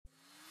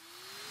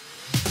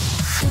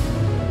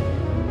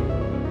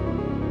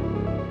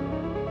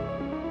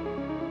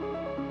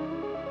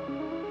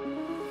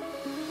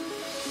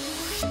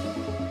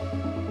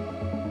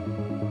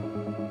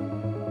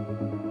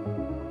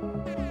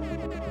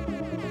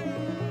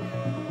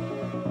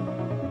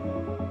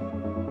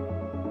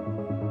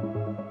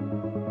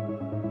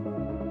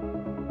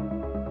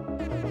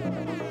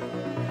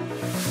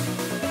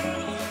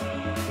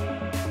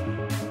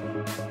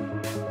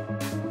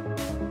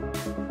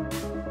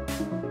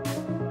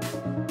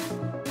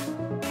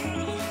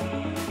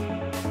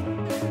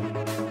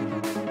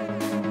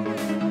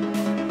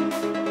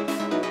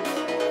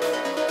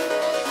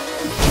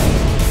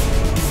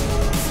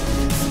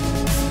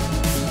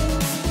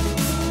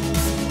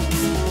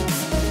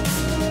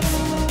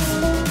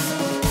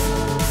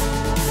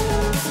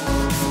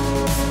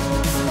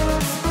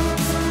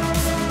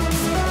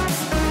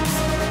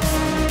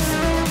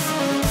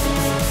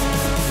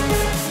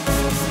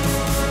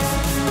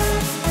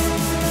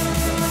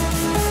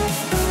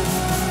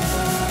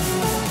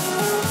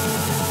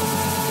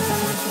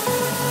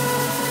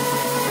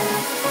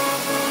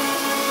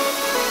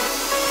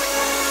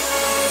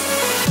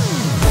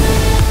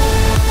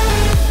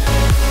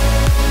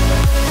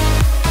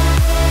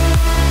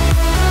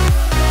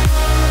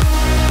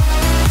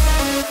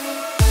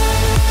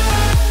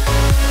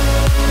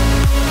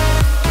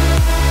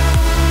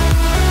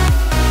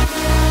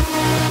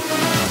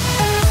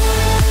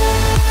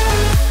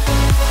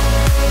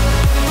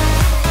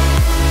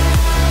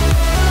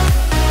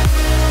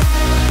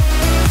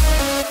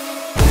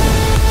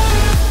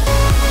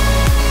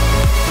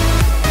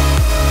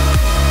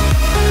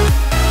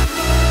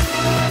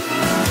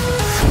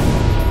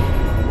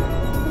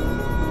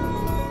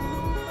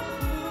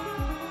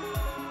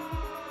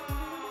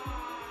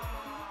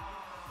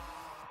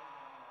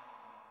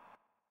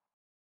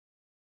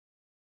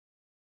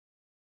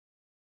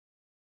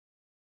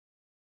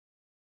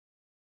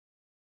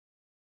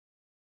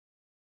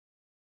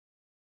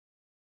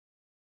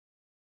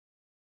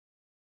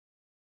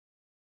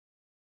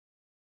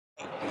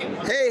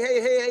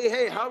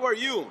Hey, how are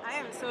you? I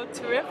am so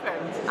terrific.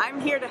 I'm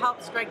here to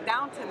help strike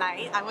down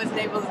tonight. I wasn't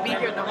able to be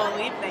here the whole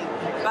evening,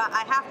 but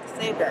I have to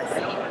say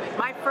this.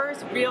 My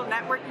first real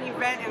networking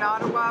event in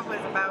Ottawa was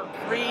about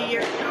 4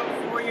 years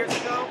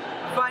ago.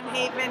 Fun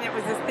Haven, it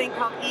was this thing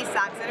called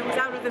eSAX, and it was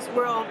out of this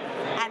world,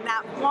 and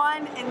that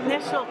one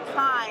initial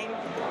time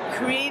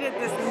created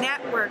this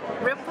network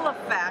ripple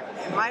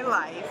effect in my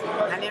life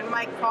and in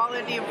my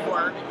quality of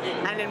work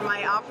and in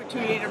my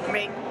opportunity to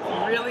make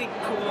really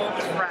cool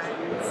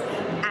friends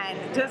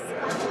and just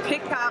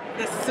pick up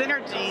this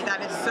synergy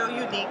that is so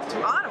unique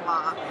to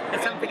Ottawa.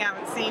 It's something I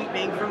haven't seen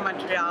being from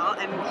Montreal,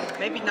 and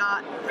maybe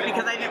not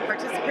because I didn't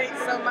participate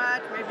so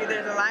much, maybe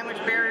there's a language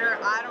barrier,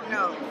 I don't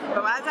know.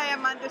 But as I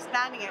am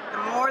understanding it,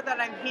 the more that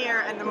I'm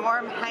here and the more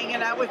I'm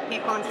hanging out with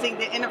people and seeing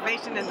the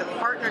innovation and the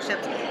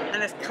partnerships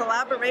and this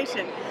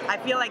collaboration, I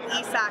feel like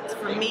eSAX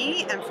for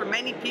me and for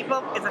many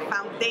people is a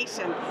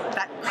foundation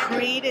that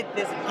created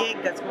this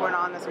gig that's going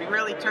on that's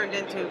really turned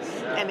into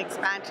an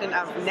expansion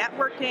of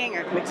networking,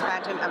 or an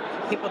expansion of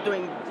people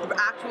doing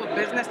actual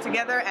business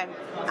together, and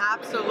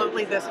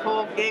absolutely this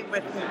whole gig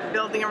with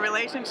building a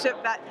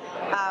relationship that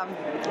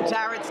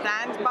Jared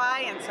stands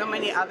by and so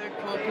many other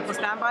cool people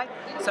stand by.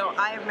 So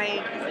I have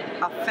made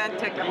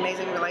authentic,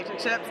 amazing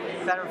relationships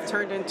that have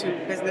turned into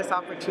business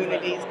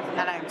opportunities,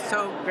 and I'm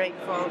so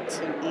grateful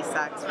to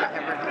eSAX for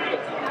everything.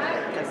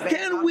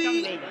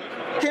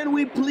 Can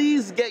we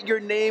please get your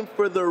name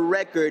for the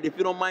record, if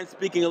you don't mind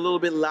speaking a little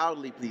bit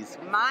loudly, please?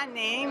 My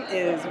name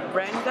is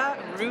Brenda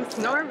Ruth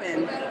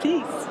Norman.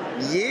 Peace.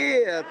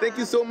 Yeah, thank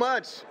you so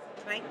much.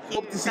 Thank you.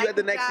 Hope to see you at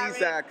the next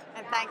eSAC.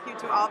 And thank you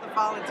to all the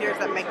volunteers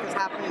that make this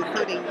happen,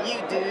 including you,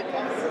 dude.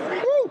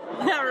 Woo!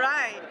 All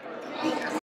right.